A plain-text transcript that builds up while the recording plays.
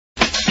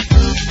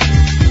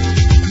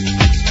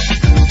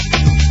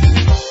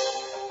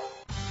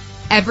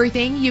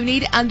Everything you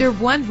need under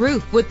one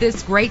roof with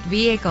this great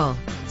vehicle.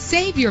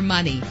 Save your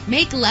money.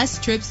 Make less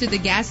trips to the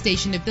gas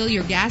station to fill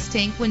your gas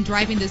tank when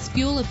driving this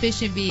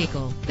fuel-efficient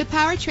vehicle. The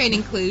powertrain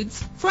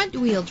includes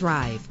front-wheel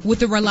drive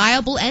with a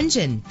reliable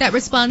engine that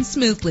responds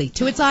smoothly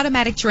to its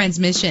automatic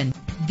transmission.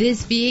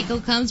 This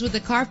vehicle comes with a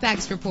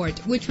Carfax report,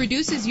 which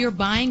reduces your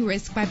buying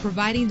risk by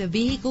providing the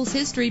vehicle's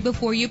history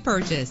before you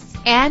purchase.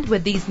 And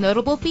with these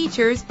notable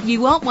features,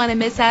 you won't want to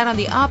miss out on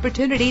the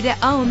opportunity to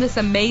own this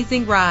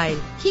amazing ride.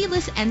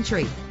 Keyless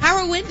entry,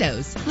 power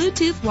windows,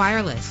 Bluetooth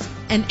wireless,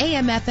 an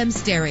AM/FM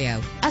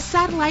stereo, a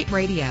satellite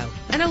radio,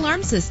 an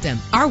alarm system.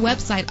 Our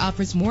website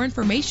offers more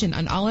information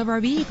on all of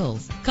our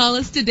vehicles. Call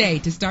us today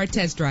to start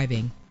test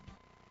driving.